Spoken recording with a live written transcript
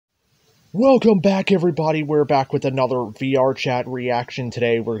Welcome back, everybody. We're back with another VR chat reaction.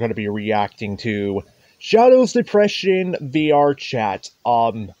 Today, we're going to be reacting to Shadow's Depression VR chat.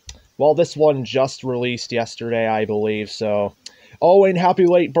 Well, this one just released yesterday, I believe, so... Oh, and happy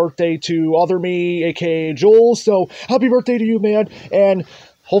late birthday to Other Me, aka Joel, so happy birthday to you, man, and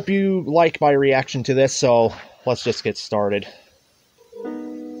hope you like my reaction to this, so let's just get started.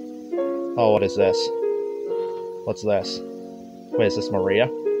 Oh, what is this? What's this? Wait, is this Maria?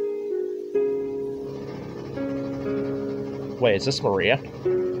 Wait, is this Maria?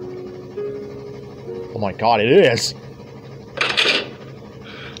 Oh my god, it is!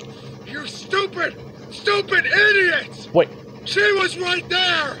 You stupid idiots! Wait. She was right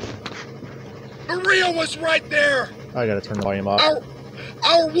there! Maria was right there! I gotta turn the volume up.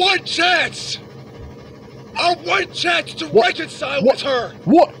 Our one chance! Our one chance to reconcile with her!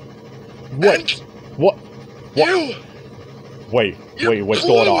 What? Wait. What? You! Wait, what's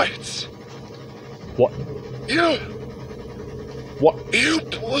going on? What? You! What? You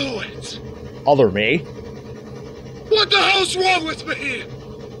blew it! Other Me? What the hell's wrong with me?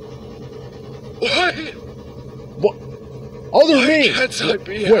 Why? What? Other Me! Can't I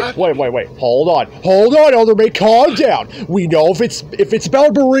be happy? Wait. Hold on, Other Me, calm down. We know if it's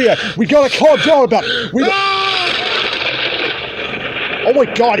about Maria, we gotta calm down about it. Oh my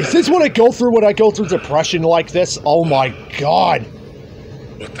god, is this what I go through when I go through depression like this? Oh my god.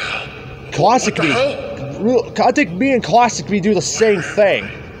 What the hell? Classic what the Me. hell? I think me and Classic Me do the same thing.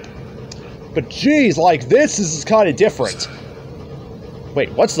 But geez, like, this is kind of different.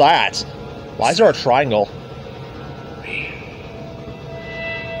 Wait, what's that? Why is there a triangle?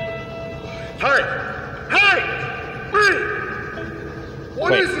 Hey!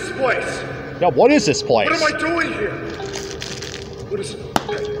 What is this place? Yeah, what is this place? What am I doing here? What is it?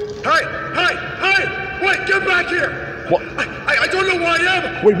 Hey! Wait, get back here! What? I don't know where I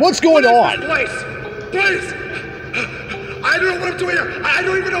am! Wait, what's going on? What is this place? Please! I don't know what I'm doing here! I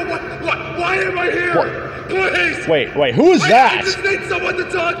don't even know why am I here? What? Please! Wait, who is that? I just need someone to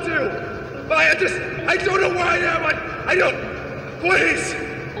talk to! I don't know where I am! I don't... Please!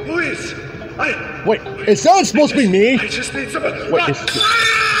 Wait, is that supposed to be me? I just need someone... Wait,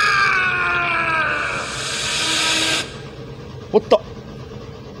 What the?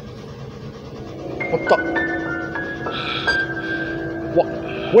 What?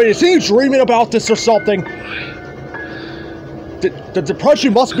 Wait, is he dreaming about this or something? The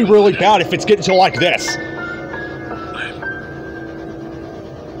depression must be really bad if it's getting to like this.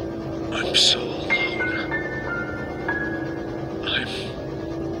 I'm so alone.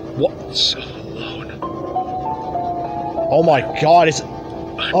 What? So alone. Oh my god,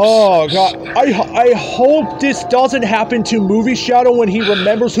 Oh god, I hope this doesn't happen to Movie Shadow when he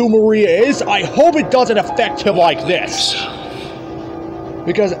remembers who Maria is. I hope it doesn't affect him like this.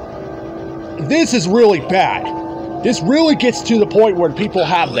 Because this is really bad. This really gets to the point where people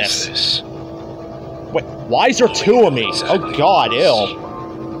have this. Wait, why is there two of me? Oh god, ew.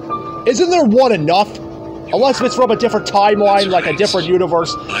 Isn't there one enough? Unless it's from a different timeline, like a different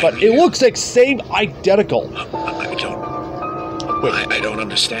universe. But it looks like same identical. I don't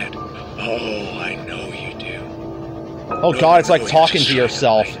understand. Oh, I know you do. Oh god, it's like talking to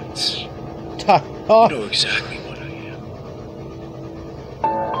yourself. You know exactly what I am.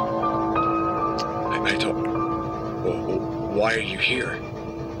 I don't... Why are you here?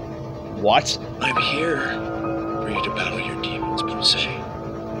 What? I'm here for you to battle your demons, per se.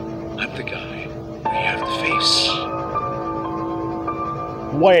 I'm the guy you have to face.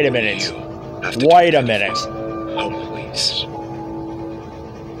 Wait a minute. Wait a minute. Oh, please.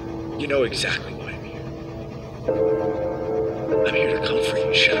 You know exactly why I'm here. I'm here to comfort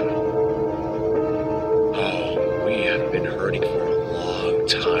you, Shadow. Oh, we have been hurting for a long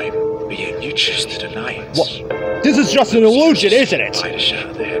time, but yet you choose to deny it. What? This is just an illusion, isn't it? Fight a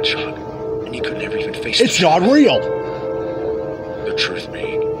Shadow the Hedgehog, and you could never even face It's not real. The truth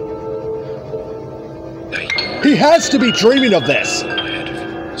being that he has to be dreaming of this.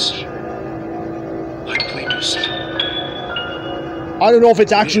 I don't know if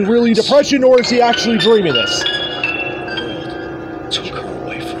it's actually really depression or is he actually dreaming this. Took her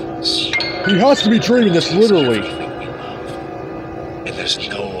away from us. He has to be dreaming this literally. And there's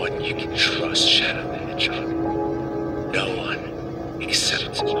no one you can trust, Shadow the Hedgehog. No one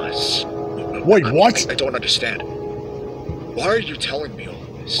except us. Wait, what? I don't understand. Why are you telling me all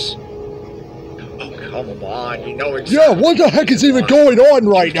this? Oh, come on, you know exactly. Yeah, what the heck is even going on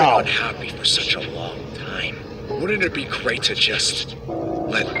right now? You've been unhappy for such a long time. Wouldn't it be great to just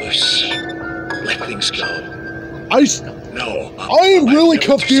let loose? Let things go? No. I am really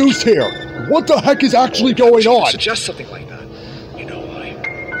confused here. What the heck is actually going on? Suggest something like that. You know why?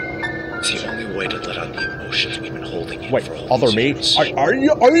 way to let out the emotions we've been holding in Wait, for all Other these Me? years. Are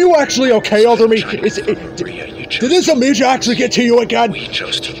you actually okay, Other Me? Did this amnesia actually get to you again? We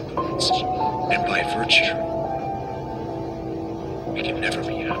chose to lose, and by virtue, we can never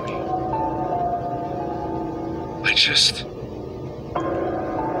be happy. I just...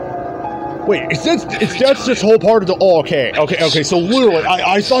 Wait, that's this whole part of the... Oh, okay, so literally,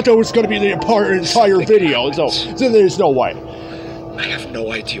 I thought that was going to be the entire video, so there's no way. I have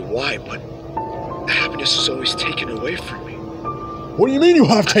no idea why, but the happiness is always taken away from me. What do you mean you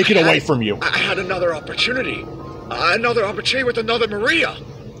have taken away from you? I had another opportunity. Another opportunity with another Maria.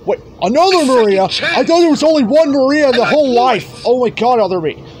 Wait, another Maria? I thought there was only one Maria in the whole life. Oh my god, Other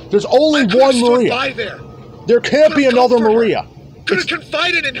Me. There's only one Maria. There can't be another Maria. Could have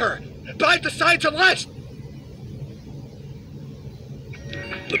confided in her, but I decided to let.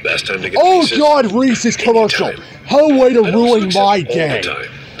 The best time to get Oh god, Reese's commercial. How way to ruin my day.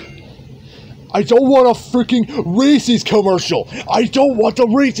 I don't want a freaking Reese's commercial. I don't want the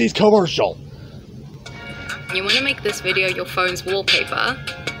Reese's commercial. You want to make this video your phone's wallpaper?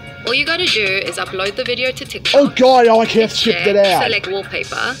 All you gotta do is upload the video to TikTok. Oh god, I can't skip that ad. Select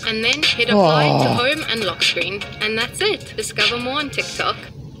wallpaper, and then hit apply to home and lock screen. And that's it. Discover more on TikTok.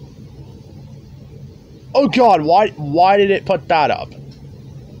 Oh god, why did it put that up?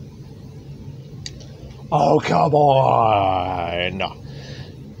 Oh, come on.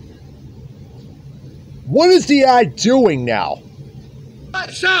 What is the ad doing now?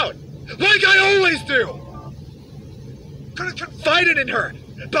 Lights out! Like I always do! Could have confided in her,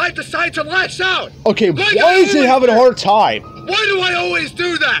 but I decided to lash out! Okay, like why is it having a hard time? Why do I always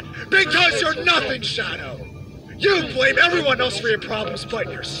do that? Because you're nothing, Shadow! You blame everyone else for your problems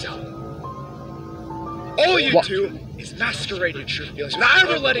but yourself. All you do is masquerade your true feelings without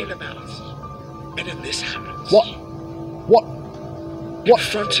ever letting them out. And then this happens. What?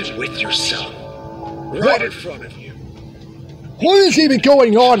 Confronted with yourself. Right in front of you. What is even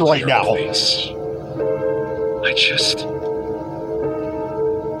going on right now? I just...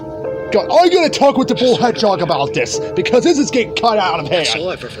 God, I'm gonna talk with the bull hedgehog about this, because this is getting cut out of hand. That's all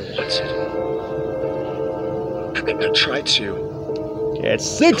I've ever wanted. I tried to... It's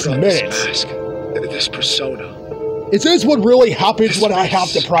 6 minutes. This mask, this persona. Is this what really happens when I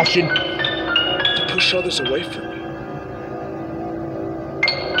have depression? To push others away from me.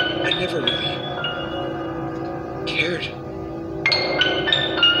 I never really cared for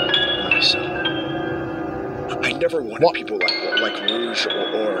myself. I never wanted people like Rouge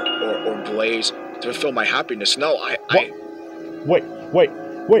or Blaze to fulfill my happiness. No, Wait.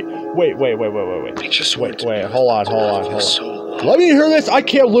 I just wait, hold on. So let me hear this. I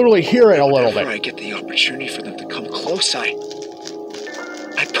can't literally hear it a little bit. Whenever I get the opportunity for them to come close, I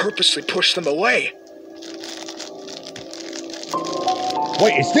purposely push them away.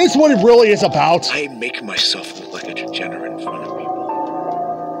 Wait, is this what it really is about? I make myself look like a degenerate in front of people.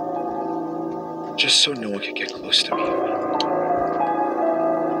 Just so no one can get close to me.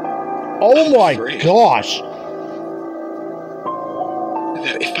 Oh my gosh.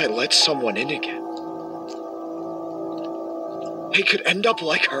 That if I let someone in again, they could end up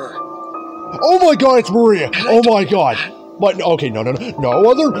like her. Oh my god, it's Maria. Oh my god. But okay, no,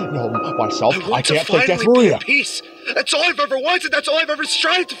 myself. I can't think that's Maria. Peace. That's all I've ever wanted. That's all I've ever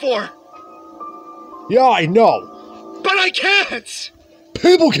strived for. Yeah, I know. But I can't.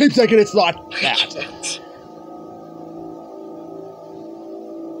 People keep thinking it's not that.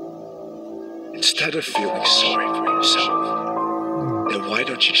 Instead of feeling sorry for yourself, then why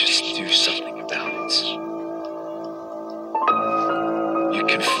don't you just do something about it? You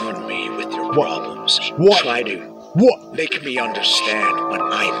confront me with your problems. Try to make me understand when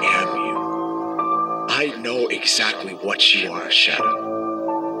I am you. I know exactly what you are, Shadow.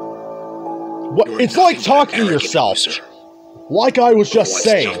 It's like talking to yourself. Like I was just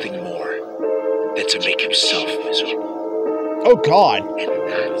saying. Nothing more than to make himself miserable. Oh God. And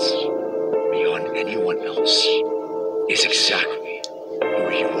that, beyond anyone else, is exactly who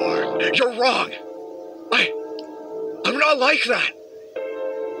you are. You're wrong. I'm not like that.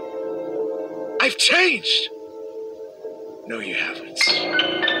 I've changed. No, you haven't.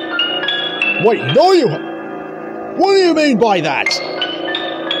 Wait, no, you haven't. What do you mean by that?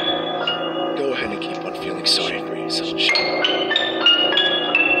 Go ahead and keep on feeling sorry for yourself, Shadow.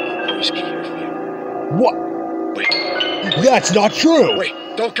 I'll always be here for you. What? Wait. That's not true. Wait,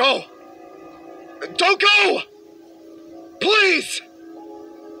 don't go. Don't go! Please!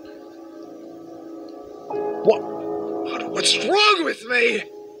 What's wrong with me?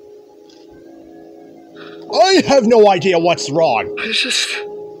 I have no idea what's wrong.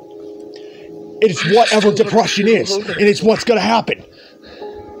 It's whatever depression is, and it's what's gonna happen.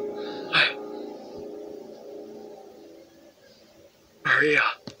 Maria.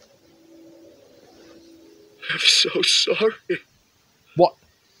 I'm so sorry. What?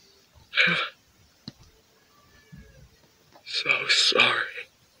 So sorry.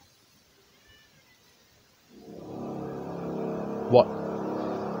 What?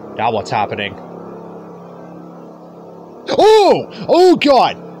 Now what's happening? Oh! Oh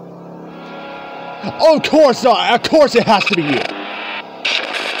God! Of course not! Of course it has to be you!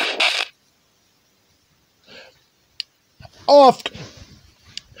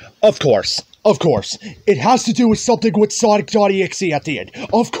 Of course. Of course. It has to do with something with Sonic.exe at the end.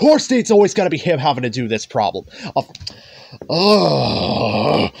 Of course it's always gotta be him having to do this problem.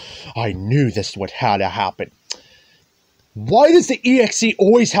 I knew this would have to happen. Why does the EXE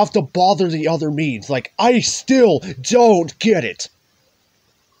always have to bother the other means? Like, I still don't get it.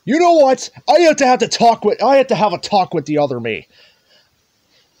 You know what? I have to have a talk with the other me.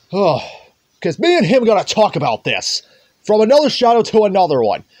 Because me and him gotta talk about this. From another shadow to another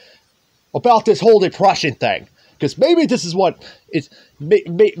one. About this whole depression thing. Because maybe this is what it's...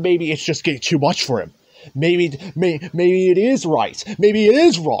 Maybe it's just getting too much for him. Maybe it is right. Maybe it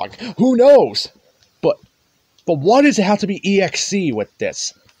is wrong. Who knows? But why does it have to be EXE with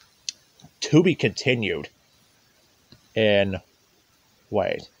this? To be continued. And...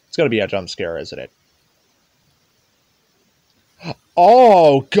 Wait. It's gonna be a jump scare, isn't it?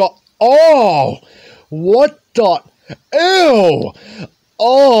 Oh, God. Oh! What the... Ew!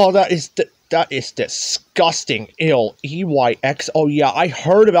 Oh, that is disgusting. Ew. EYX. Oh, yeah, I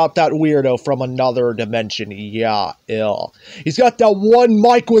heard about that weirdo from another dimension. Yeah, ew. He's got that one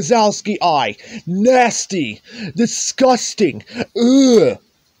Mike Wazowski eye. Nasty. Disgusting. Ugh.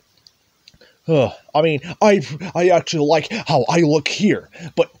 I mean, I actually like how I look here,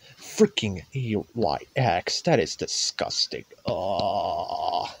 but freaking EYX, that is disgusting.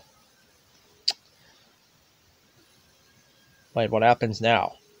 Wait, what happens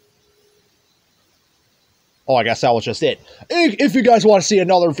now? Oh, I guess that was just it. If you guys want to see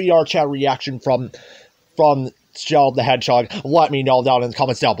another VR chat reaction from Shell the Hedgehog, let me know down in the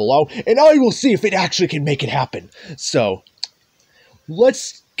comments down below, and I will see if it actually can make it happen. So,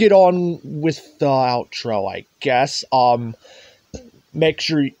 let's get on with the outro, I guess. Make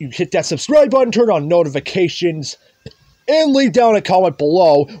sure you hit that subscribe button, turn on notifications, and leave down a comment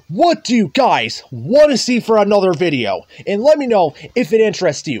below, what do you guys want to see for another video? And let me know if it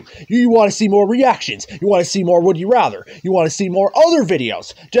interests you. You want to see more reactions? You want to see more Would You Rather? You want to see more other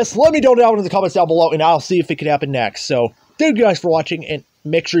videos? Just let me know down in the comments down below, and I'll see if it can happen next. So, thank you guys for watching, and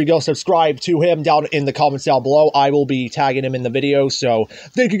make sure you go subscribe to him down in the comments down below. I will be tagging him in the video. So,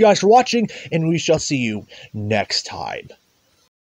 thank you guys for watching, and we shall see you next time.